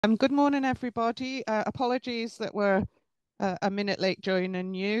Good morning, everybody. Apologies that we're a minute late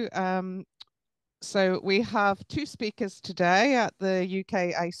joining you. So we have two speakers today at the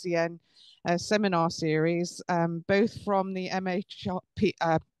UK-ICN seminar series, both from the MHRP,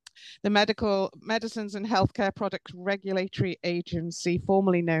 the Medicines and Healthcare Products Regulatory Agency,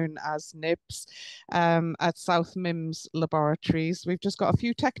 formerly known as NIBS, at South MIMS Laboratories. We've just got a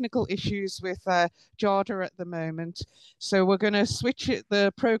few technical issues with JARDA at the moment, so we're going to switch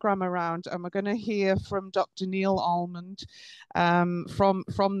the program around, and we're going to hear from Dr. Neil Almond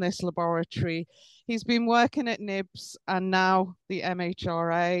from this laboratory. He's been working at NIBS and now the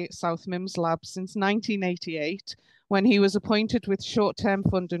MHRA South MIMS Lab since 1988, when he was appointed with short-term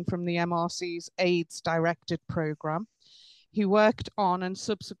funding from the MRC's AIDS-directed program. He worked on and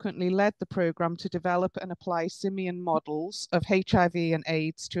subsequently led the program to develop and apply simian models of HIV and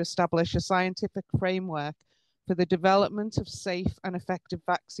AIDS to establish a scientific framework for the development of safe and effective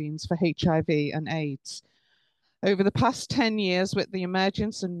vaccines for HIV and AIDS. Over the past 10 years, with the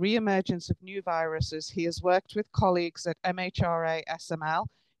emergence and re-emergence of new viruses, he has worked with colleagues at MHRA SML,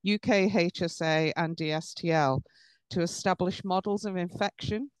 UK-HSA and DSTL to establish models of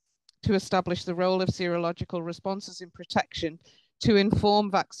infection, to establish the role of serological responses in protection, to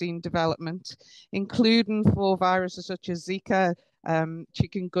inform vaccine development, including for viruses such as Zika,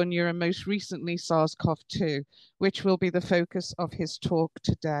 chikungunya, and most recently SARS-CoV-2, which will be the focus of his talk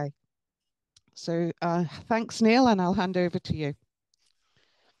today. So thanks, Neil, and I'll hand over to you.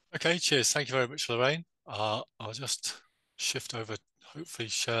 Okay, cheers. Thank you very much, Lorraine. I'll just shift over, hopefully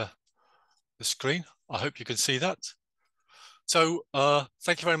share the screen. I hope you can see that. So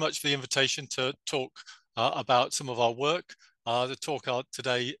thank you very much for the invitation to talk about some of our work. The talk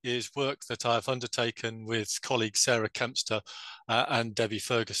today is work that I've undertaken with colleagues Sarah Kempster and Debbie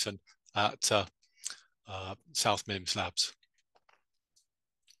Ferguson at South MIMS Labs.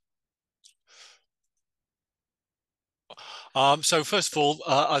 So first of all,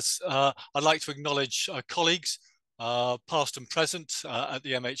 I'd like to acknowledge colleagues, past and present at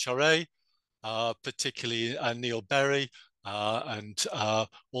the MHRA, particularly Neil Berry, and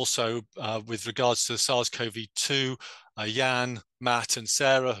also with regards to SARS-CoV-2, Jan, Matt and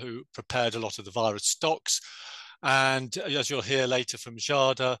Sarah, who prepared a lot of the virus stocks. And as you'll hear later from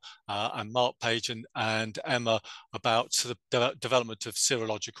Jada and Mark Page and Emma about the development of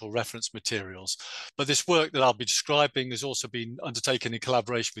serological reference materials. But this work that I'll be describing has also been undertaken in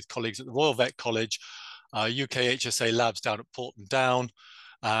collaboration with colleagues at the Royal Vet College, UK-HSA labs down at Porton Down,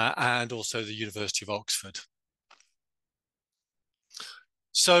 and also the University of Oxford.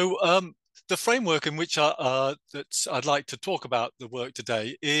 So the framework in which that I'd like to talk about the work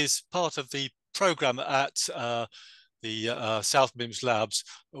today is part of the program at the South MIMS Labs,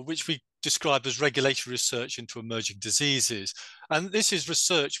 which we describe as regulatory research into emerging diseases. And this is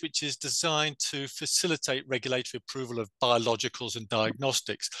research which is designed to facilitate regulatory approval of biologicals and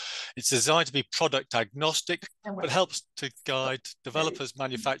diagnostics. It's designed to be product agnostic, but helps to guide developers,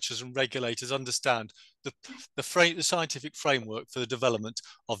 manufacturers, and regulators understand the scientific framework for the development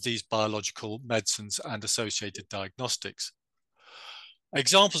of these biological medicines and associated diagnostics.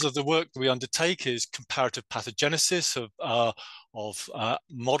 Examples of the work that we undertake is comparative pathogenesis of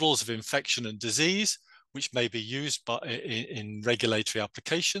models of infection and disease, which may be used in regulatory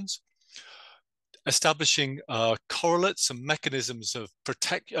applications, establishing correlates and mechanisms of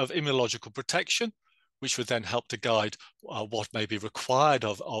immunological protection, which would then help to guide what may be required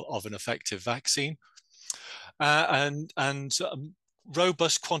of an effective vaccine, and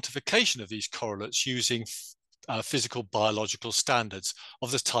robust quantification of these correlates using physical biological standards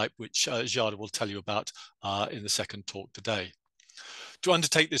of the type which Jada will tell you about in the second talk today. To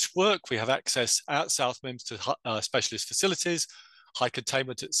undertake this work, we have access at South MIMS to specialist facilities, high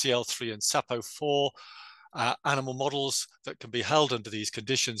containment at CL3 and SAPO4. Animal models that can be held under these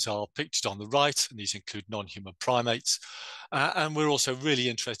conditions are pictured on the right, and these include non-human primates. And we're also really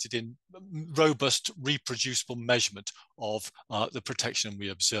interested in robust, reproducible measurement of the protection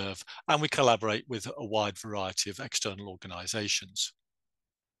we observe. And we collaborate with a wide variety of external organizations.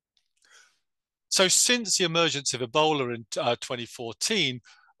 So since the emergence of Ebola in 2014,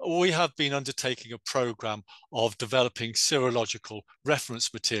 we have been undertaking a program of developing serological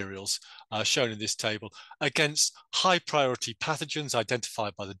reference materials, shown in this table, against high priority pathogens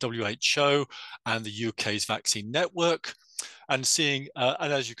identified by the WHO and the UK's vaccine network. And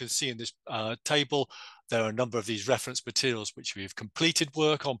as you can see in this table, there are a number of these reference materials which we have completed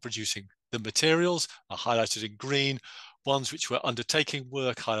work on producing. The materials are highlighted in green, ones which we're undertaking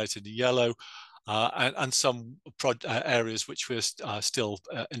work highlighted in yellow, and some areas which we're still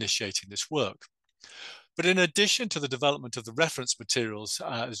initiating this work. But in addition to the development of the reference materials,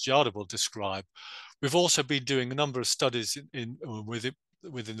 as Jada will describe, we've also been doing a number of studies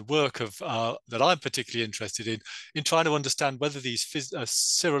within the work of that I'm particularly interested in trying to understand whether these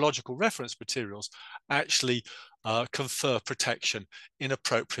serological reference materials actually confer protection in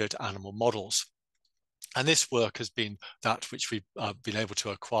appropriate animal models. And this work has been that which we've been able to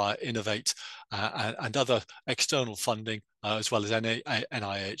acquire, innovate, and other external funding, as well as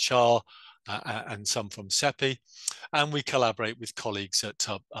NIHR and some from CEPI. And we collaborate with colleagues at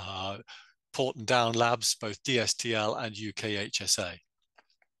Port and Down Labs, both DSTL and UK-HSA.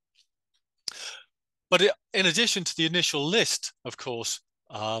 But in addition to the initial list, of course,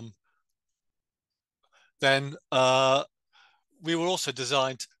 then we were also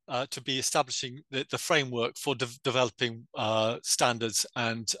designed to be establishing the framework for developing standards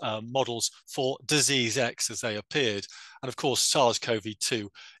and models for disease X as they appeared. And of course, SARS-CoV-2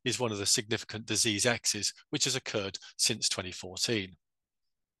 is one of the significant disease X's, which has occurred since 2014.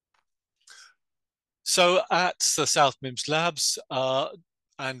 So at the South MIMS Labs,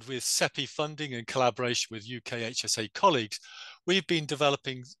 and with CEPI funding in collaboration with UK-HSA colleagues, we've been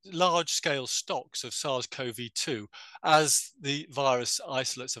developing large-scale stocks of SARS-CoV-2 as the virus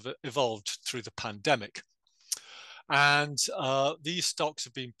isolates have evolved through the pandemic. And these stocks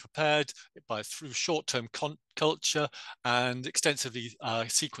have been prepared through short-term culture and extensively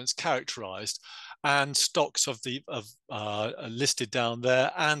sequence characterized, and stocks of listed down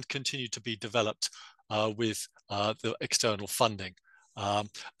there and continue to be developed with the external funding. And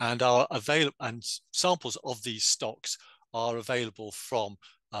samples of these stocks are available from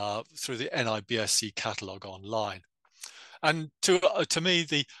through the NIBSC catalogue online. And to me,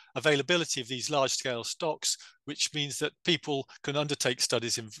 the availability of these large-scale stocks, which means that people can undertake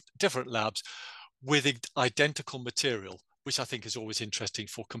studies in different labs with identical material, which I think is always interesting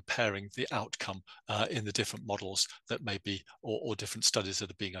for comparing the outcome in the different models that may be, or different studies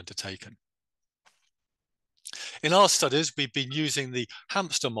that are being undertaken. In our studies, we've been using the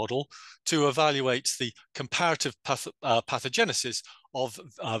hamster model to evaluate the comparative pathogenesis of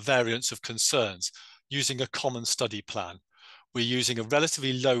variants of concerns using a common study plan. We're using a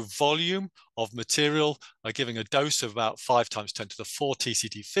relatively low volume of material, giving a dose of about 5 × 10⁴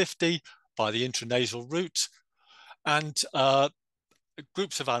 TCD50 by the intranasal route. And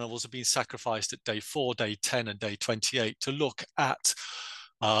groups of animals have been sacrificed at day 4, day 10, and day 28 to look at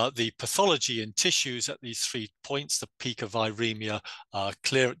the pathology in tissues at these 3 points, the peak of viremia,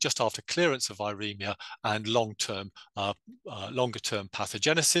 just after clearance of viremia, and longer-term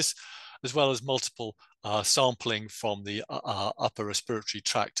pathogenesis, as well as multiple sampling from the upper respiratory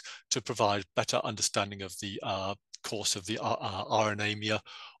tract to provide better understanding of the course of the RNAmia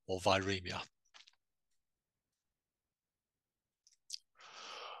or viremia.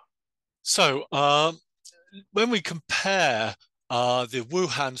 So when we compare the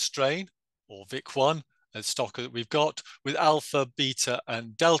Wuhan strain, or VIC1, a stock that we've got, with alpha, beta,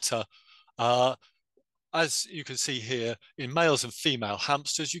 and delta, as you can see here, in males and female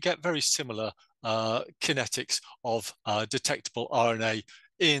hamsters, you get very similar kinetics of detectable RNA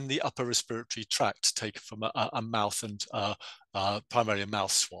in the upper respiratory tract taken from a mouth and primarily a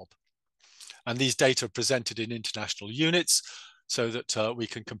mouth swab. And these data are presented in international units so that we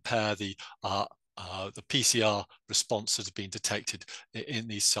can compare the PCR response that has been detected in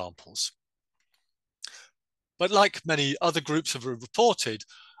these samples. But like many other groups have reported,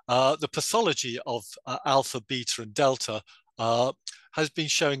 the pathology of alpha, beta, and delta has been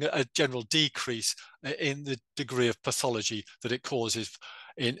showing a general decrease in the degree of pathology that it causes.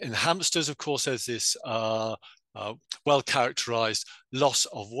 In hamsters, of course, there's this well-characterized loss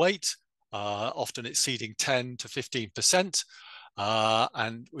of weight, often exceeding 10 to 15%,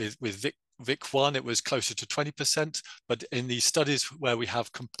 and with VIC1, it was closer to 20%. But in these studies where we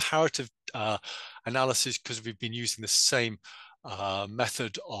have comparative analysis, because we've been using the same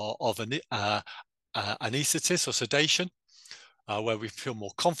method of anesthesis or sedation, where we feel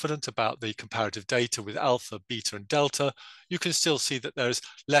more confident about the comparative data with alpha, beta, and delta, you can still see that there is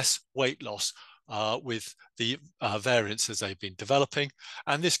less weight loss with the variants as they've been developing.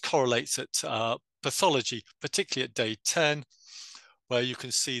 And this correlates at pathology, particularly at day 10, where you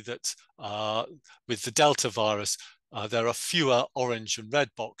can see that with the Delta virus, there are fewer orange and red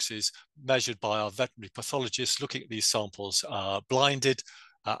boxes measured by our veterinary pathologists looking at these samples blinded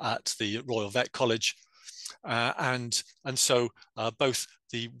at the Royal Vet College. And so both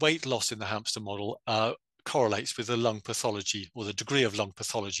the weight loss in the hamster model correlates with the lung pathology, or the degree of lung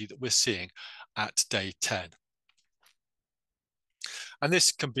pathology that we're seeing at day 10. And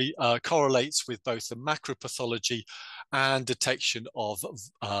this can be correlates with both the macropathology and detection of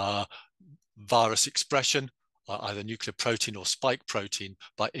virus expression, either nuclear protein or spike protein,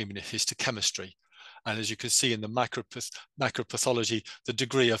 by immunohistochemistry. And as you can see in the macropathology, the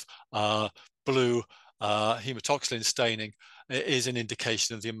degree of blue hematoxylin staining is an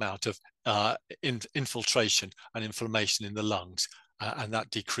indication of the amount of infiltration and inflammation in the lungs, and that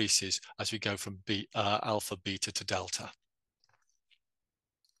decreases as we go from alpha, beta to delta.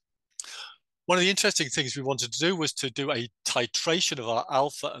 One of the interesting things we wanted to do was to do a titration of our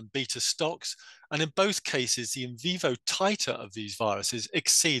alpha and beta stocks. And in both cases, the in vivo titer of these viruses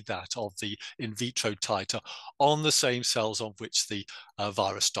exceed that of the in vitro titer on the same cells on which the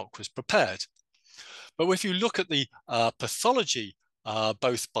virus stock was prepared. But if you look at the pathology,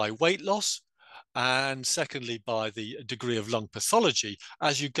 both by weight loss and secondly by the degree of lung pathology,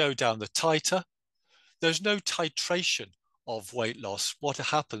 as you go down the titer, there's no titration of weight loss. What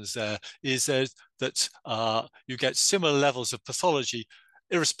happens there is that you get similar levels of pathology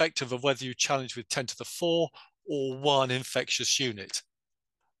irrespective of whether you challenge with 10 to the 4 or 1 infectious unit.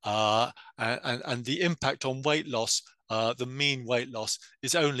 And the impact on weight loss, the mean weight loss,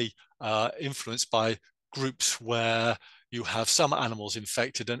 is only influenced by groups where you have some animals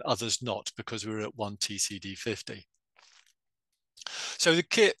infected and others not, because we're at 1 TCD50.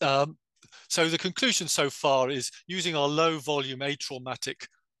 So the conclusion so far is using our low volume atraumatic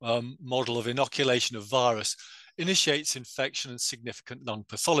model of inoculation of virus initiates infection and significant lung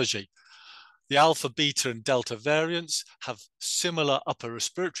pathology. The alpha, beta, and delta variants have similar upper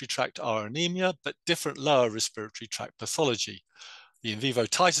respiratory tract anemia, but different lower respiratory tract pathology. The in vivo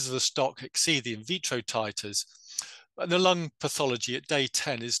titers of the stock exceed the in vitro titers, and the lung pathology at day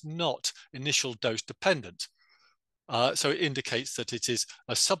 10 is not initial dose dependent. So it indicates that it is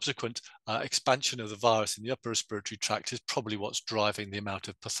a subsequent expansion of the virus in the upper respiratory tract is probably what's driving the amount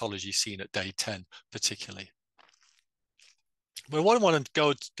of pathology seen at day 10 particularly. But what I want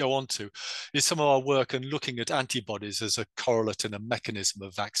to go on to is some of our work in looking at antibodies as a correlate and a mechanism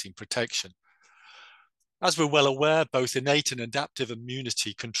of vaccine protection. As we're well aware, both innate and adaptive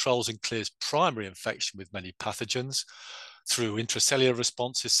immunity controls and clears primary infection with many pathogens through intracellular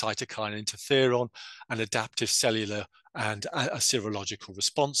responses, cytokine and interferon, and adaptive cellular and serological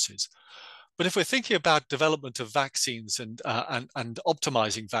responses. But if we're thinking about development of vaccines and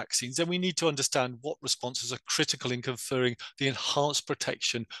optimizing vaccines, then we need to understand what responses are critical in conferring the enhanced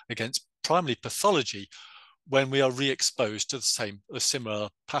protection against primary pathology when we are re-exposed to a similar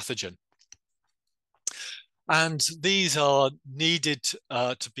pathogen. And these are needed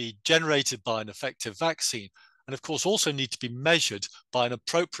to be generated by an effective vaccine, and of course also need to be measured by an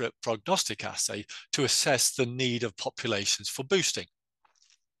appropriate prognostic assay to assess the need of populations for boosting.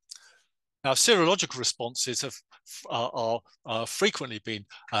 Now, serological responses are frequently been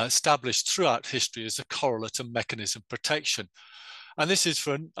established throughout history as a correlate and mechanism of protection. And this is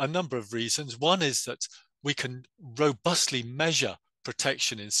for a number of reasons. One is that we can robustly measure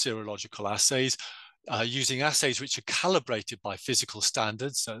protection in serological assays using assays which are calibrated by physical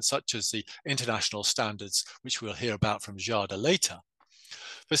standards, such as the international standards, which we'll hear about from Jada later.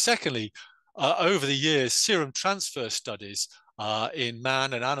 But secondly, over the years, serum transfer studies in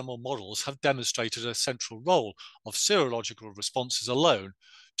man and animal models have demonstrated a central role of serological responses alone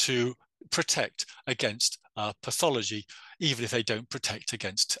to protect against pathology, even if they don't protect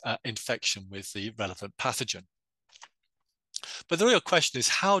against infection with the relevant pathogen. But the real question is,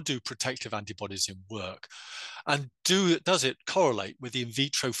 how do protective antibodies work? And does it correlate with the in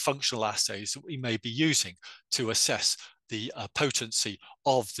vitro functional assays that we may be using to assess the potency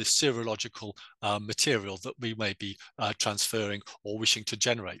of the serological material that we may be transferring or wishing to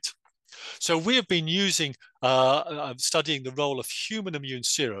generate? So we have been using, studying the role of human immune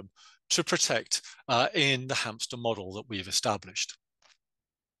serum to protect in the hamster model that we've established.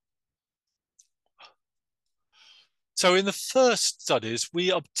 So in the first studies, we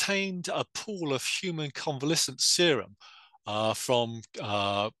obtained a pool of human convalescent serum from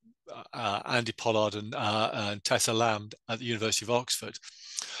Andy Pollard and Tessa Lamb at the University of Oxford.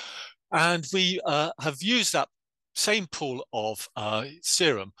 And we have used that same pool of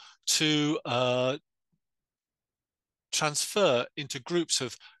serum to transfer into groups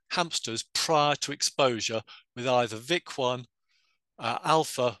of hamsters prior to exposure with either VIC1,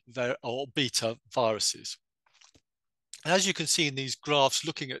 alpha or beta viruses. As you can see in these graphs,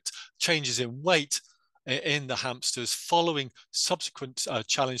 looking at changes in weight in the hamsters following subsequent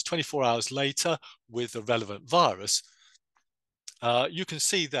challenge 24 hours later with the relevant virus, you can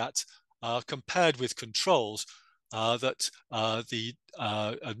see that compared with controls, that the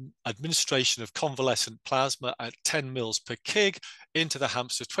administration of convalescent plasma at 10 mils per kg into the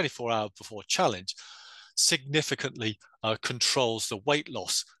hamsters 24 hours before challenge significantly controls the weight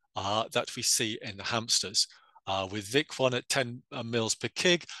loss that we see in the hamsters. With VIC1 at 10 mils per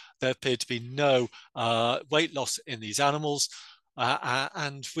kg, there appeared to be no weight loss in these animals.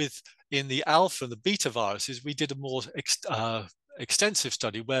 And in the alpha and the beta viruses, we did a more extensive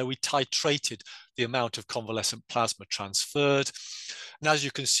study where we titrated the amount of convalescent plasma transferred. And as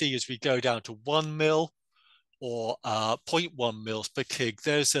you can see, as we go down to 1 mil or 0.1 mils per kg,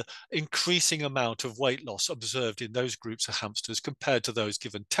 there's an increasing amount of weight loss observed in those groups of hamsters compared to those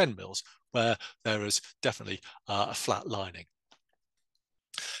given 10 mils, where there is definitely a flat lining.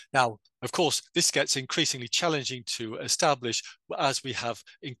 Now, of course, this gets increasingly challenging to establish as we have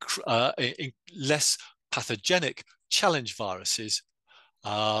less pathogenic challenge viruses.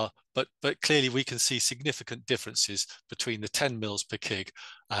 But clearly we can see significant differences between the 10 mils per kg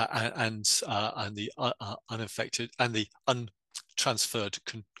and the uninfected and the untransferred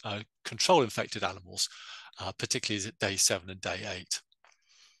control infected animals, particularly at day 7 and day 8.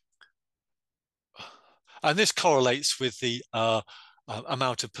 And this correlates with the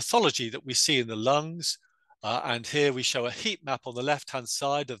amount of pathology that we see in the lungs. And here we show a heat map on the left-hand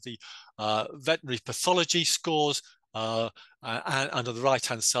side of the veterinary pathology scores, and on the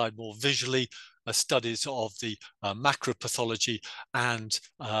right-hand side, more visually, studies of the macropathology and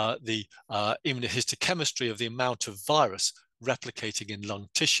the immunohistochemistry of the amount of virus replicating in lung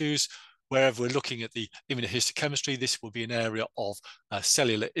tissues. Wherever we're looking at the immunohistochemistry, this will be an area of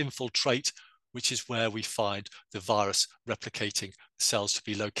cellular infiltrate, which is where we find the virus replicating cells to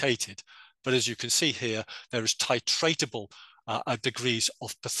be located. But as you can see here, there is titratable degrees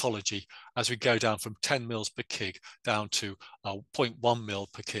of pathology as we go down from 10 mils per kg down to 0.1 mil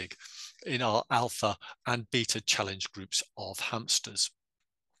per kg in our alpha and beta challenge groups of hamsters.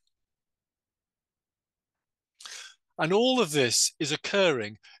 And all of this is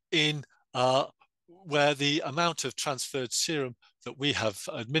occurring in where the amount of transferred serum that we have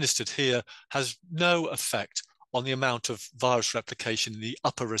administered here has no effect on the amount of virus replication in the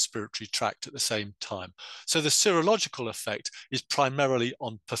upper respiratory tract at the same time. So the serological effect is primarily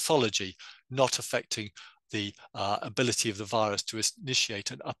on pathology, not affecting the ability of the virus to initiate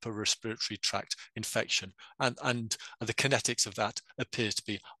an upper respiratory tract infection. And the kinetics of that appears to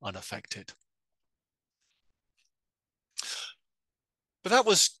be unaffected. But that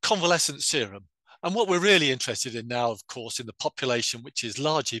was convalescent serum. And what we're really interested in now, of course, in the population which is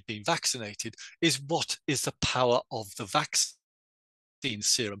largely being vaccinated, is what is the power of the vaccine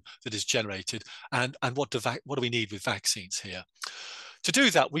serum that is generated, and what do we need with vaccines here? To do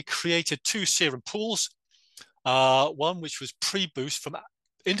that, we created 2 serum pools, one which was pre-boost from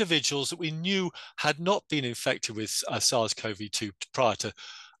individuals that we knew had not been infected with SARS-CoV-2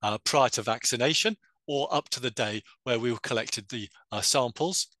 prior to vaccination, or up to the day where we collected the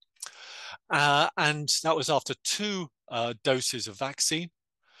samples. And that was after 2 doses of vaccine,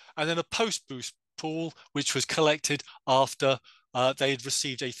 and then a post-boost pool, which was collected after they had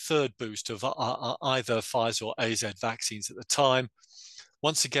received a 3rd boost of either Pfizer or AZ vaccines at the time.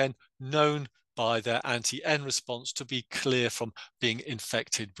 Once again, known by their anti-N response to be clear from being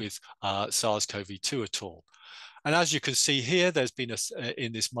infected with SARS-CoV-2 at all. And as you can see here, there's been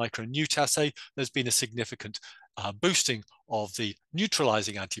in this micro-neut assay, there's been a significant boosting of the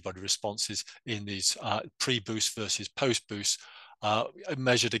neutralizing antibody responses in these pre-boost versus post-boost,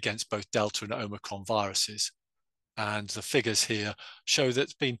 measured against both Delta and Omicron viruses. And the figures here show that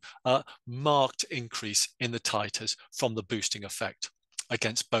there's been a marked increase in the titers from the boosting effect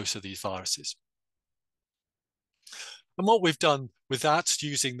against both of these viruses. And what we've done with that,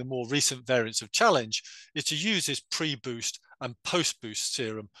 using the more recent variants of challenge, is to use this pre-boost and post-boost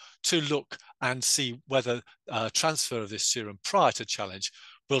serum to look and see whether transfer of this serum prior to challenge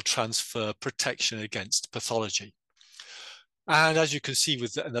will transfer protection against pathology. And as you can see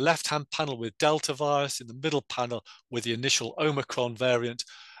in the left-hand panel with Delta virus, in the middle panel with the initial Omicron variant,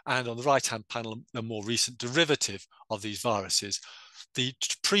 and on the right-hand panel, the more recent derivative of these viruses, the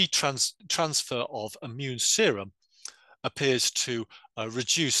pre-transfer of immune serum appears to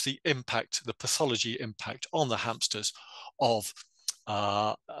reduce the impact, the pathology impact on the hamsters of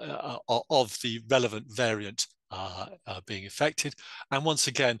the relevant variant being affected. And once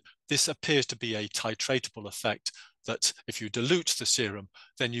again, this appears to be a titratable effect, that if you dilute the serum,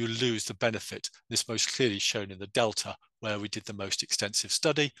 then you lose the benefit. This most clearly shown in the Delta, where we did the most extensive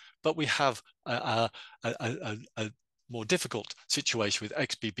study, but we have a more difficult situation with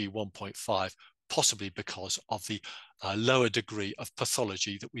XBB 1.5, possibly because of the lower degree of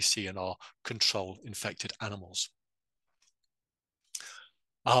pathology that we see in our control infected animals.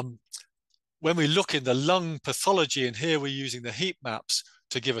 When we look in the lung pathology, and here we're using the heat maps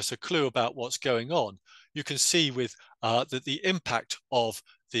to give us a clue about what's going on, you can see with that the impact of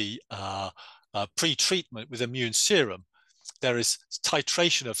the pre-treatment with immune serum, there is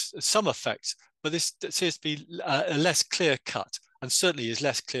titration of some effects, but this seems to be less clear cut, and certainly is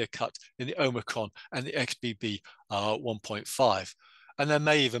less clear cut in the Omicron and the XBB 1.5. And there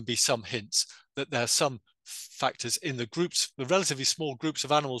may even be some hints that there are some factors in the groups, the relatively small groups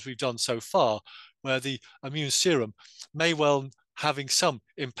of animals we've done so far, where the immune serum may well having some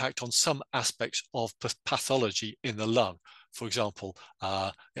impact on some aspects of pathology in the lung. For example,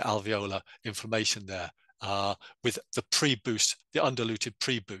 the alveolar inflammation there, with the pre-boost, the undiluted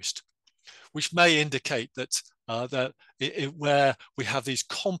pre-boost, which may indicate that, where we have these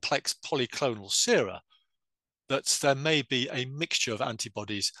complex polyclonal sera, that there may be a mixture of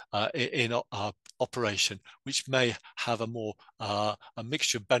antibodies in operation, which may have a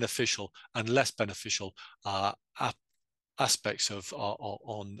mixture of beneficial and less beneficial aspects of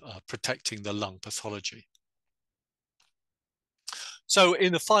on protecting the lung pathology. So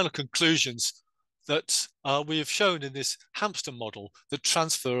in the final conclusions, that we have shown in this hamster model the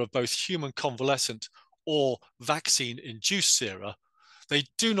transfer of both human convalescent or vaccine-induced sera, they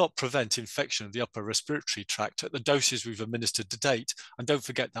do not prevent infection of the upper respiratory tract at the doses we've administered to date. And don't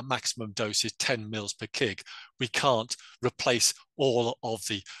forget that maximum dose is 10 mils per kg. We can't replace all of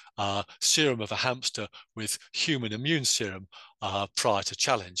the serum of a hamster with human immune serum prior to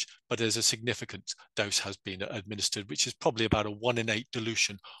challenge, but there's a significant dose has been administered, which is probably about a 1 in 8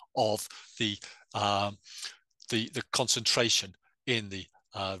 dilution of the concentration in the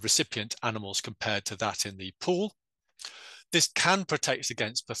recipient animals compared to that in the pool. This can protect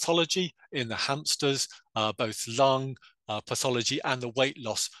against pathology in the hamsters, both lung pathology and the weight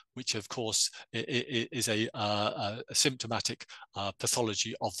loss, which of course is a symptomatic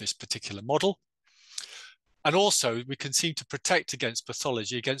pathology of this particular model. And also we can seem to protect against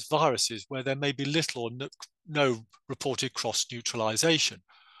pathology against viruses where there may be little or no reported cross-neutralization.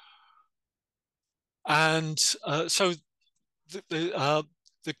 And so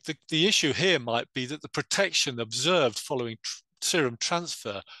the issue here might be that the protection observed following serum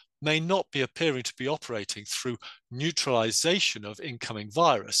transfer may not be appearing to be operating through neutralization of incoming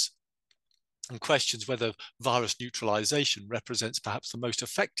virus, and questions whether virus neutralization represents perhaps the most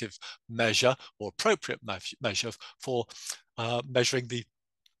effective measure or appropriate measure for measuring the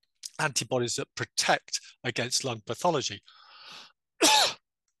antibodies that protect against lung pathology.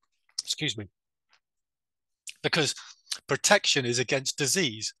 Excuse me. Because protection is against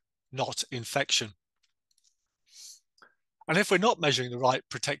disease, not infection. And if we're not measuring the right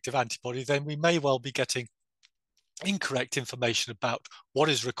protective antibody, then we may well be getting incorrect information about what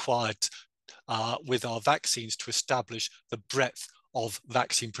is required with our vaccines to establish the breadth of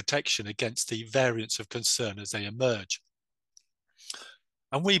vaccine protection against the variants of concern as they emerge.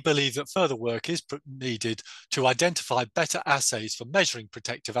 And we believe that further work is needed to identify better assays for measuring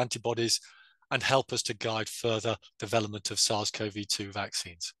protective antibodies and help us to guide further development of SARS-CoV-2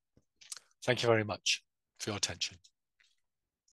 vaccines. Thank you very much for your attention.